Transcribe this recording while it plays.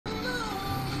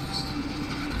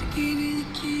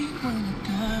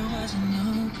wasn't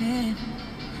open,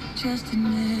 just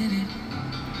admit it.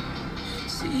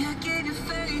 See, I gave you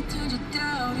faith, turned your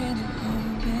doubt into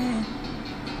open.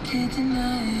 Can't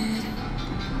deny it.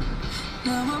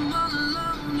 Now I'm all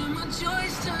alone and my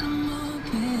joys turn them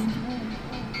open.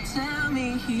 Tell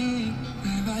me,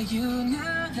 where are you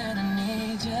now that I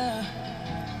need you?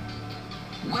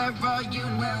 Where are you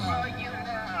now?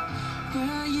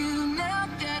 Where are you now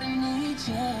that I need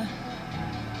you?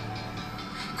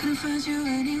 Couldn't find you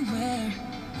anywhere.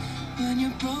 When you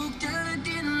broke down, I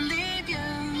didn't leave you.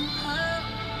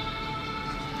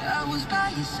 I was by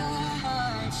your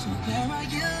side. So where are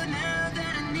you now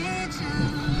that I need you?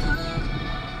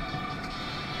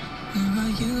 Where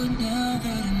are you now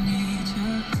that I need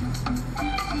you?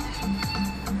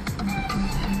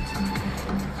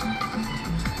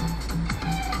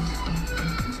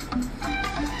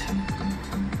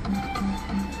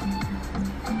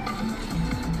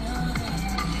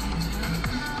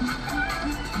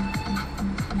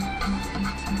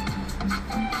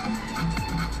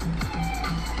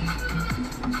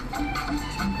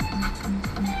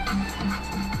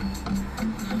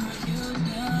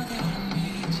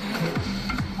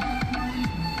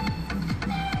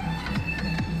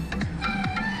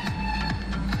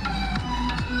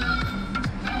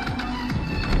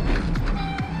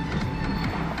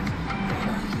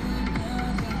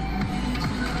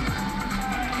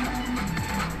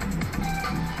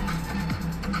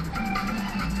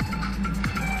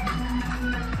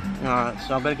 Alright,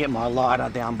 so I'm going to get my lighter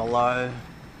down below.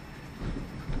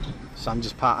 So I'm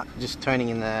just turning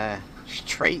in the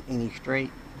street, any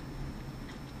street.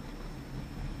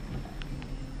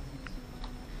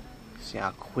 See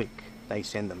how quick they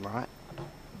send them, right?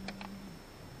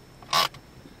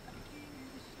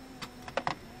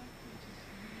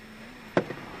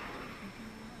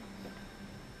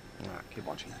 Alright, keep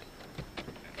watching.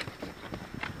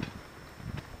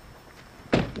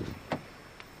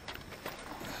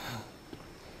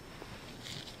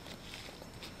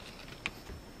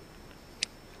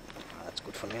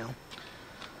 Good for now.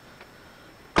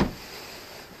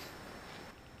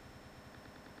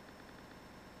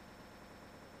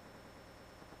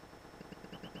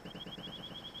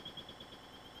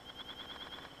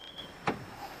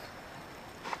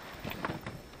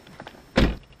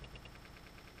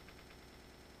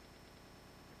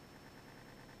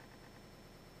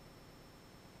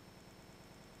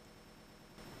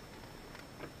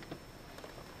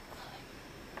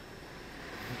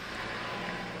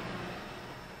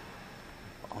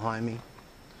 Behind me,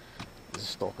 there's a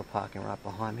stalker parking right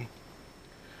behind me.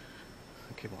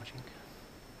 I'll keep watching.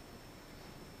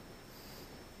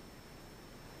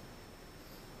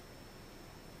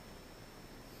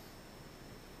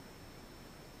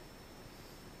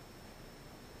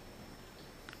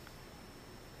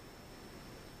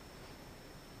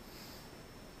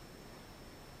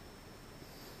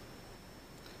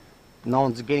 No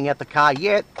one's getting out the car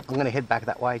yet. I'm going to head back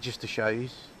that way just to show you.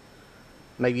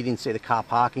 Maybe you didn't see the car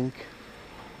parking.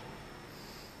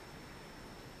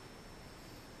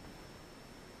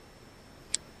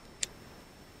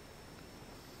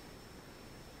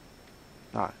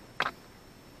 No.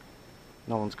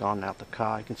 No one's gone out the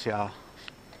car. You can see how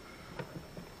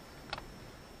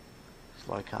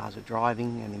slow cars are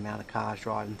driving and the amount of cars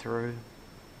driving through.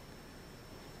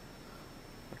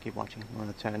 I'll keep watching. I'm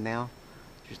going to turn now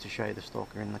just to show you the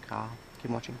stalker in the car. Keep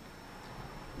watching.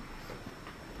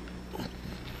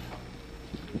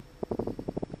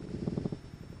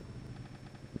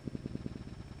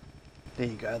 There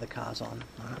you go, the car's on.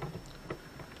 Right.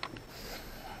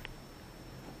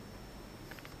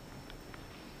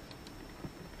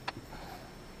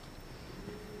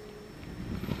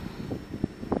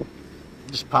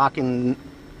 Just parking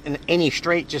in any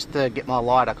street just to get my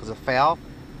lighter because of foul.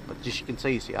 But just you can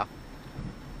see here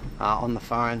on the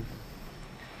phone.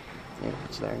 Yeah,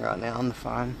 it's there right now on the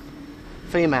phone.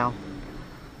 Female.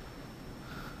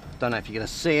 Don't know if you're going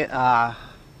to see it.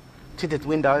 Tinted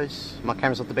windows. My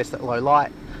camera's not the best at low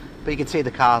light, but you can see the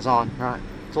car's on, right?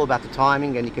 It's all about the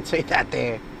timing, and you can see that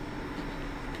there.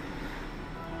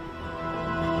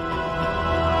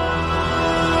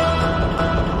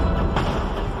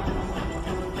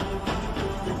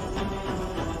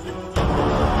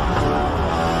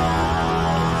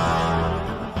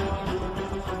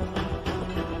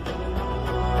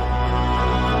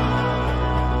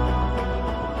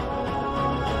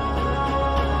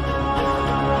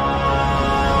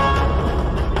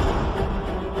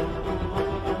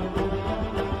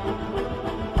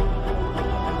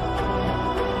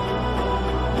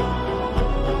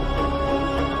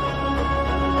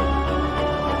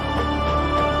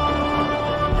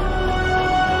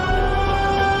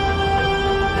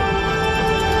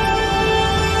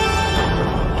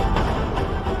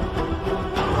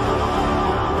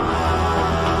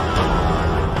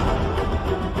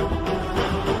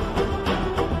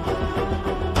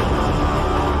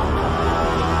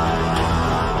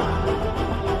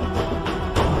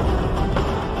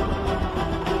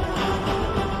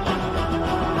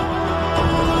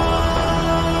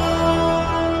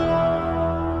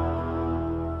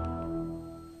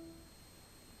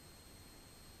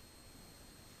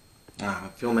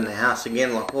 filming the house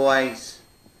again like always.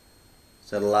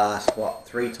 So the last, what,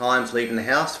 3 times leaving the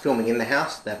house, filming in the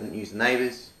house, they haven't used the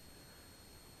neighbours.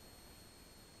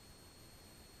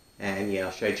 And yeah,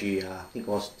 I showed you, I think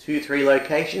it was 2-3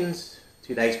 locations,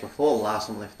 2 days before the last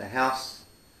one left the house.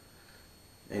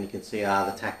 And you can see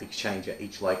the tactics change at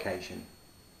each location.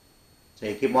 So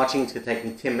you keep watching, it's going to take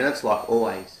me 10 minutes like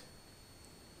always.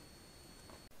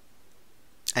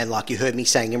 And like you heard me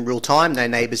saying in real time, no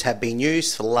neighbours have been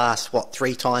used for the last, what,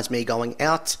 3 times me going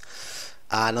out.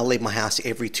 And I leave my house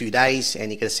every 2 days,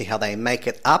 and you're going to see how they make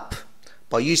it up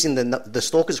by using the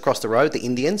stalkers across the road, the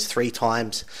Indians, 3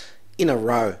 times in a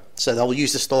row. So they'll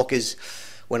use the stalkers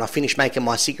when I finish making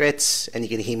my cigarettes, and you're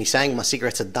going to hear me saying my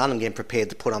cigarettes are done, I'm getting prepared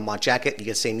to put on my jacket. You're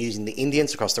going to see them using the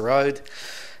Indians across the road,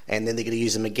 and then they're going to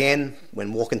use them again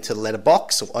when walking to the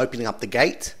letterbox or opening up the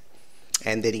gate.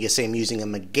 And then you can see them using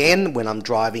them again when I'm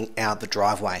driving out the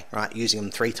driveway, right? Using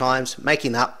them 3 times,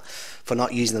 making up for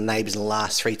not using the neighbours in the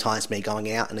last 3 times me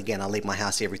going out. And again, I leave my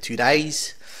house every 2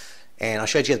 days. And I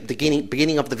showed you at the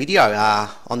beginning of the video,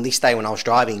 on this day when I was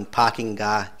driving, parking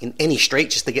in any street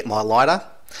just to get my lighter.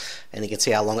 And you can see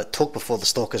how long it took before the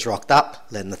stalkers rocked up,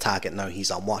 letting the target know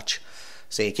he's on watch.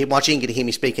 So you keep watching, you're going to hear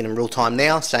me speaking in real time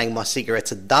now, saying my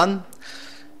cigarettes are done.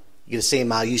 You're going to see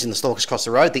them using the stalkers across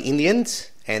the road, the Indians.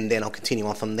 And then I'll continue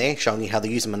on from there, showing you how to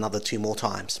use them another 2 more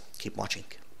times. Keep watching.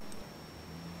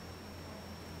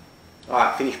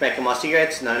 Alright, finished making my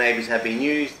cigarettes. No neighbours have been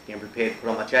used. Getting prepared to put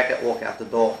on my jacket, walk out the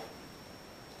door.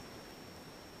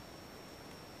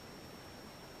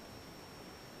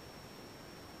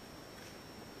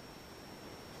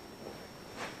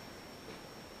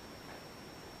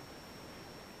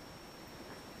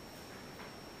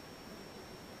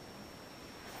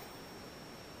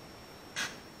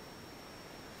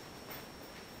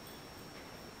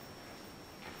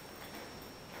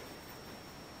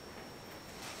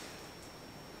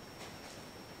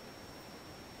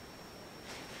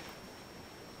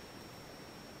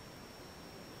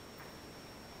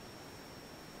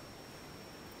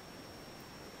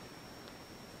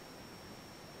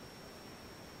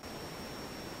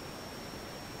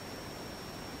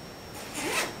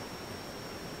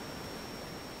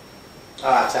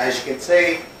 Alright, so as you can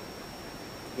see,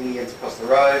 Indians across the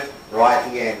road, right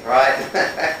at the end, right?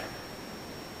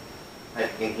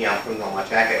 Hope you can hear I'm putting on my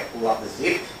jacket, pull up the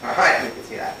zip, alright, you can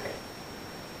see that there.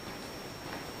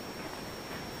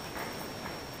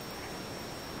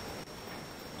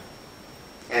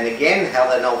 And again, how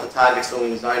they know if the target's still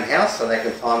in his own house, so they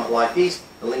can time it like this.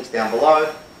 The link's down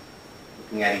below,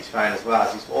 looking at his phone as well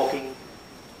as he's walking.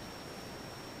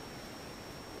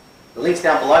 The link's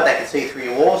down below, they can see through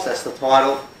your walls, that's the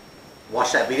title.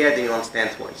 Watch that video, then you'll understand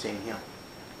what you're seeing here.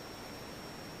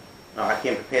 Alright,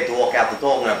 getting prepared to walk out the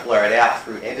door, I'm going to blur it out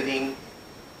through editing.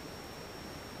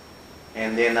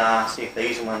 And then see if they're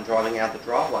using one driving out the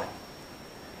driveway.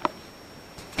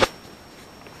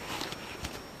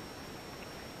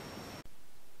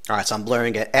 Alright, so I'm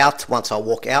blurring it out. Once I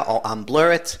walk out, I'll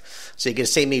unblur it. So you're going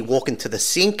to see me walking to the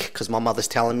sink, because my mother's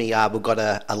telling me we've got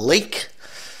a leak.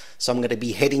 So I'm going to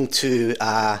be heading to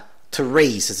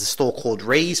Rees. There's a store called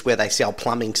Rees where they sell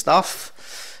plumbing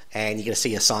stuff, and you're going to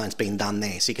see a sign's been done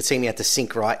there. So you can see me at the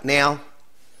sink right now.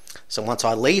 So once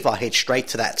I leave, I head straight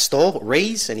to that store,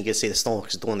 Rees, and you can see the store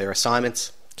is doing their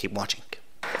assignments. Keep watching.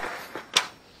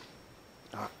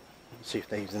 Alright, let's see if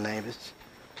they use the neighbours.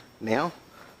 Now,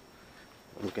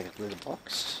 I'm looking at the little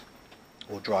box,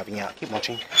 or driving out. Keep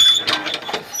watching.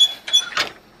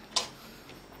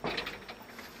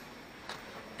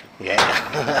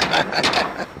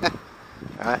 Yeah.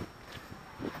 Alright.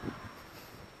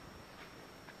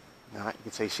 Alright, you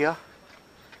can see here.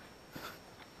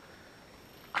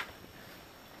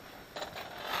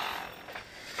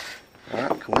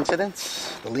 Alright,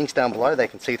 coincidence. The link's down below, they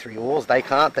can see through your walls. They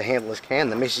can't, the handlers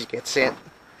can. The message gets sent.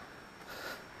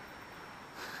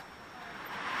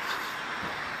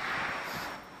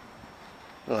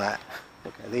 Look at that.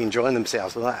 Okay, they're enjoying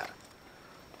themselves with that.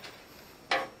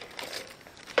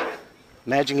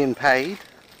 Imagine getting paid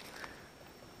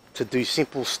to do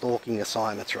simple stalking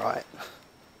assignments, right?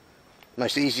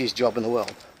 Most easiest job in the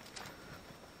world.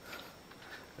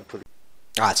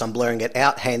 Alright, so I'm blurring it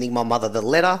out, handing my mother the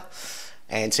letter.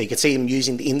 And so you can see them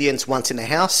using the Indians once in the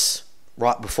house,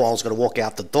 right before I was going to walk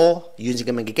out the door, using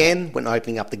them again when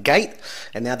opening up the gate.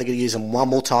 And now they're going to use them one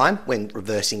more time when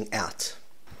reversing out.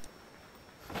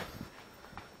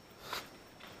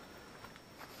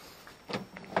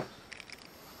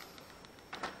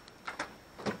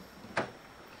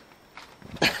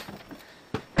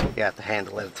 You have to hand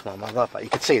the letter to my mother, but you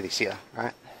can see this here,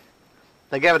 right?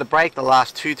 They gave it a break the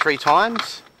last 2-3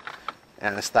 times,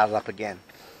 and it started up again.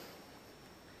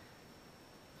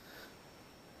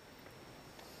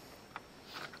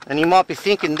 And you might be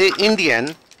thinking, they're Indian,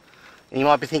 and you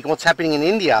might be thinking, what's happening in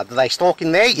India? Do they stalk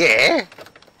in there? Yeah.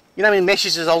 You know how many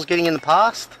messages I was getting in the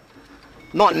past?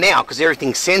 Not now, because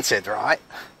everything's censored, right?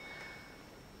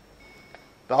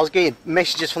 But I was getting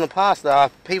messages from the past.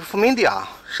 People from India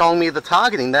showing me the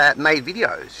targeting that made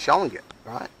videos showing it,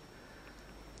 right?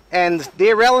 And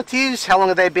their relatives, how long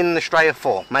have they been in Australia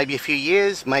for? Maybe a few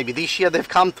years, maybe this year they've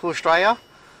come to Australia.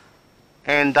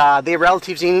 And their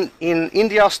relatives in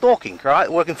India are stalking, right?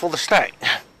 Working for the state.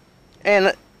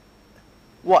 And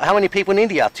what, how many people in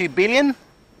India? 2 billion?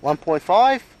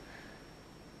 1.5?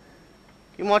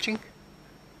 Keep watching.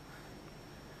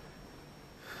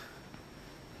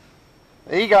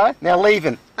 There you go, now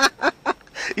leaving.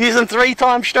 Use them 3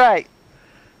 times straight.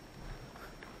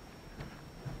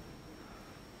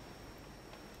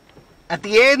 At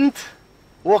the end,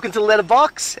 walking to the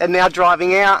letterbox and now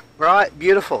driving out, right?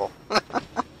 Beautiful.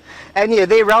 And yeah,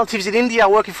 their relatives in India are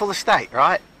working for the state,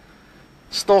 right?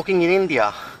 Stalking in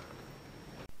India.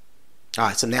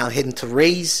 Alright, so now I'm heading to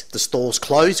Rees. The store's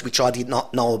closed, which I did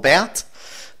not know about.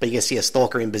 But you can see a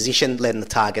stalker in position, letting the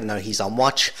target know he's on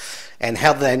watch. And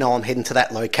how do they know I'm heading to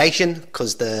that location?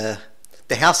 Because the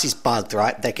house is bugged,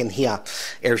 right? They can hear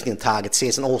everything the target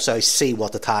says and also see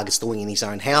what the target's doing in his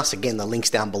own house. Again, the link's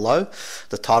down below.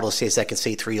 The title says they can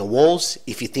see through your walls.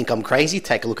 If you think I'm crazy,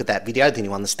 take a look at that video, then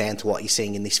you understand to what you're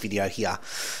seeing in this video here.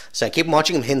 So keep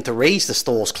watching. I'm heading to Rees. The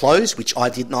store's closed, which I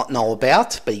did not know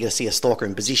about, but you're going to see a stalker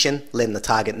in position, letting the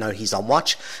target know he's on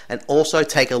watch. And also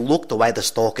take a look the way the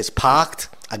stalker's parked.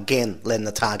 Again, letting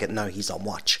the target know he's on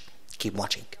watch. Keep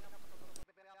watching.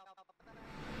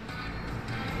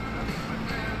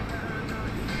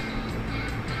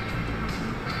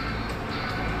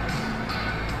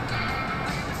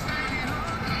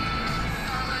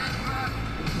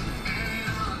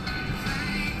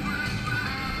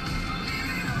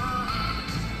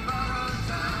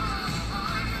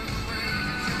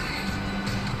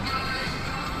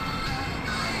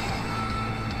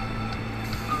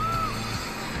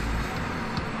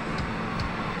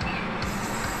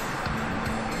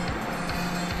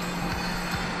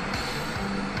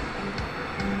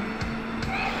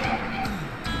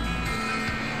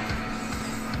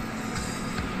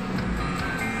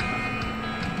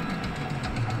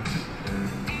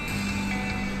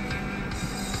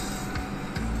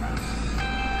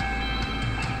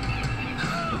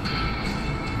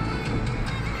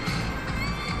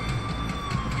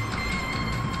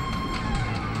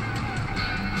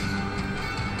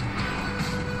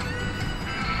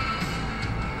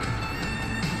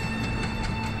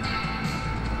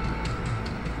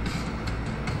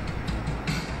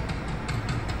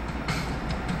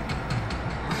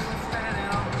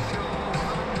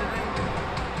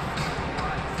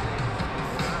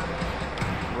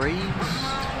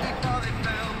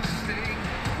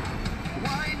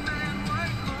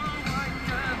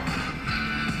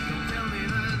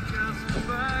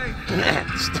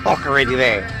 Stock already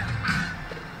there.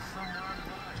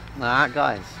 Alright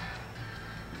guys.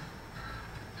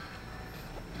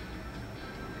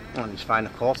 On his phone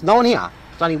of course. No one here.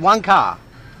 It's only one car.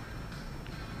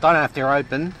 Don't know if they're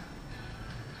open.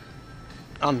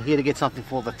 I'm here to get something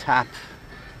for the tap.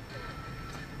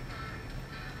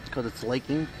 It's because it's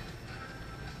leaking.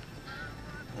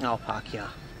 I'll park here.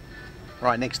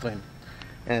 Right next to him.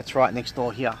 And it's right next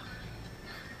door here.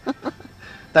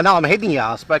 They know I'm heading here.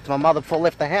 I spoke to my mother before I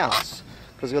left the house.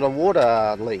 Because we've got a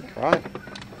water leak, right?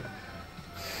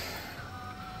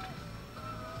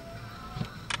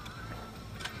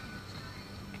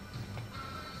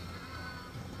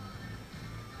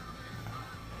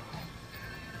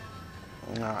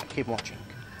 Alright, keep watching.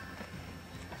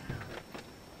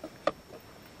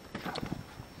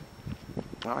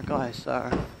 Alright guys, so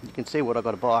you can see what I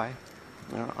got to buy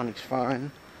on his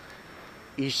phone.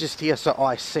 He's just here so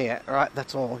I see it, right?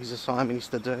 That's all his assignment is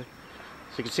to do.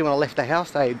 So you can see when I left the house,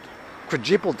 they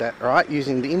quadrupled that, right?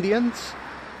 Using the Indians.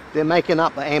 They're making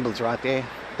up the ambulance right there.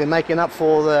 They're making up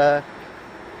for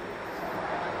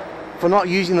not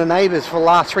using the neighbours for the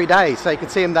last 3 days. So you can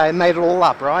see them, they made it all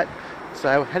up, right?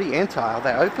 So how do you enter? Are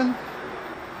they open?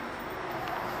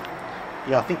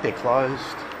 Yeah, I think they're closed.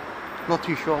 Not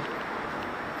too sure.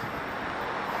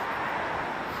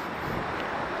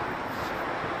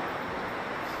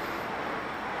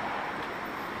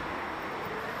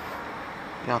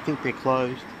 Yeah, I think they're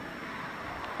closed.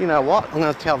 You know what? I'm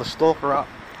going to tell the stalker up.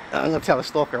 I'm going to tell the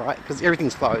stalker, right? Because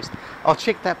everything's closed. I'll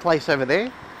check that place over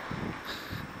there.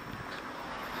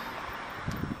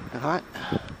 Alright.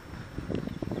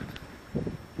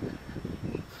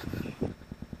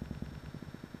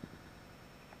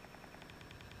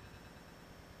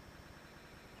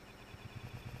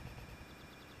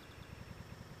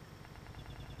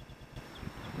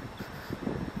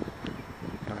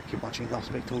 Keep watching, I'll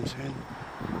speak to them soon.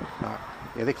 Alright,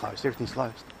 yeah, they're closed, everything's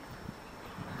closed.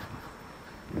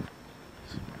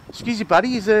 Excuse you,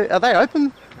 buddy, are they open?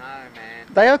 No, man.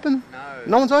 They open? No.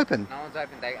 No one's open? No one's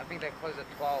open. I think they close at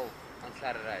 12 on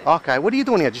Saturday. Okay, what are you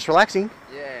doing here? Just relaxing?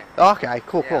 Yeah. Okay,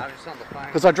 cool, Yeah, cool. I'm just on the phone.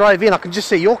 Because I drove in, I could just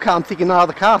see your car, I'm thinking no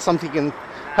other car, so I'm thinking,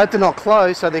 hope they're not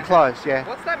closed, so they're closed, yeah.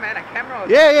 What's that, man? A camera?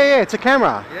 Yeah, it's a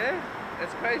camera. Yeah?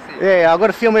 That's crazy. Yeah, I've got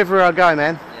to film everywhere I go,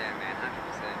 man. Yeah, man,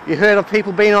 100%. You heard of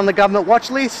people being on the government watch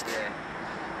list? Yeah.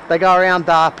 They go around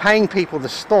paying people to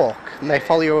stalk, and they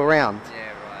follow you around. Yeah,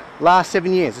 right. Last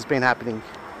 7 years it's been happening.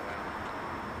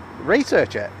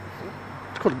 Research it.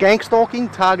 It's called gang stalking,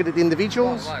 targeted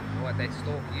individuals. What, they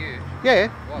stalk you?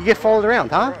 Yeah, you get followed around,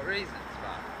 huh? For what reasons, man?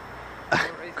 For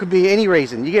what reasons? Could be any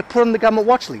reason. You get put on the government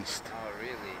watch list. Oh,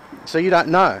 really? So you don't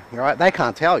know, right? They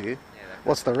can't tell you Yeah,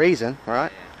 what's the reason,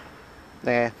 right?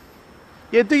 Yeah.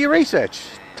 Yeah, do your research.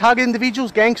 Target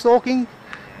individuals, gang stalking,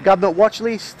 government watch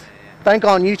list. Don't go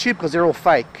on YouTube because they're all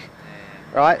fake,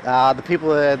 right?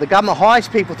 The government hires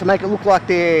people to make it look like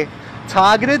they're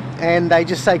targeted, and they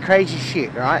just say crazy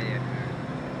shit, right?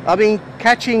 Yeah. I've been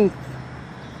catching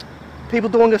people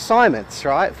doing assignments,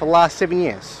 right, for the last 7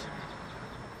 years,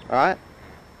 right?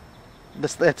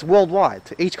 That's worldwide.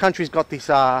 Each country's got this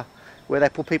where they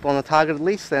put people on a targeted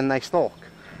list and they stalk.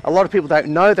 A lot of people don't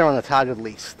know they're on a targeted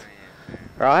list,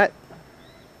 right?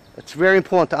 It's very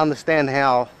important to understand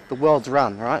how the world's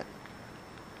run, right?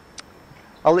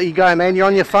 I'll let you go, man. You're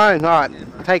on your phone. All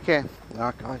right, take care.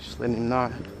 Alright, guys, just letting him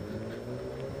know.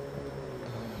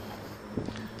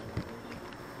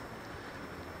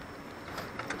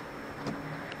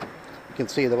 You can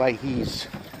see the way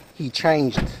he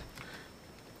changed,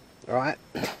 right?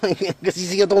 Because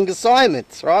he's here doing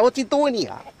assignments, right? What's he doing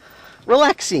here?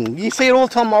 Relaxing. You see it all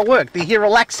the time at work. They're here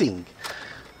relaxing.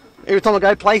 Every time I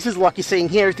go places like you're seeing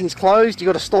here, everything's closed. You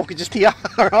got a stalker just here,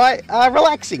 right?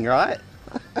 Relaxing, right?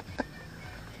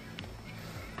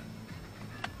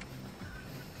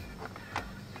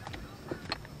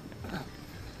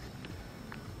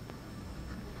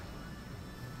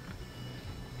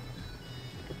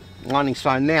 On his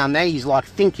phone now he's like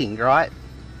thinking, right?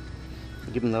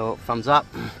 Give him the thumbs up.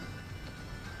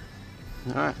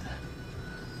 Alright.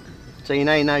 So he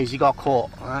knows he got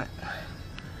caught, right?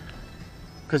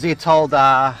 Because they're told they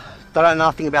don't know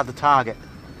nothing about the target.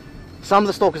 Some of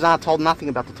the stalkers aren't told nothing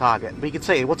about the target. But you can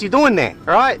see, what's he doing there,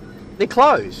 right? They're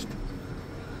closed.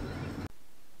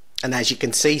 And as you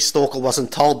can see, Stalker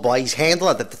wasn't told by his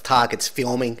handler that the target's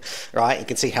filming, right? You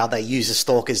can see how they use the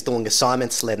stalkers doing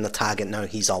assignments, letting the target know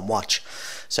he's on watch.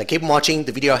 So keep watching.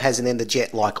 The video hasn't ended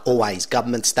yet, like always.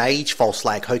 Government stage, false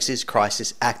flag hoaxes,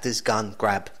 crisis, actors, gun,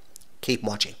 grab. Keep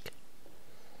watching.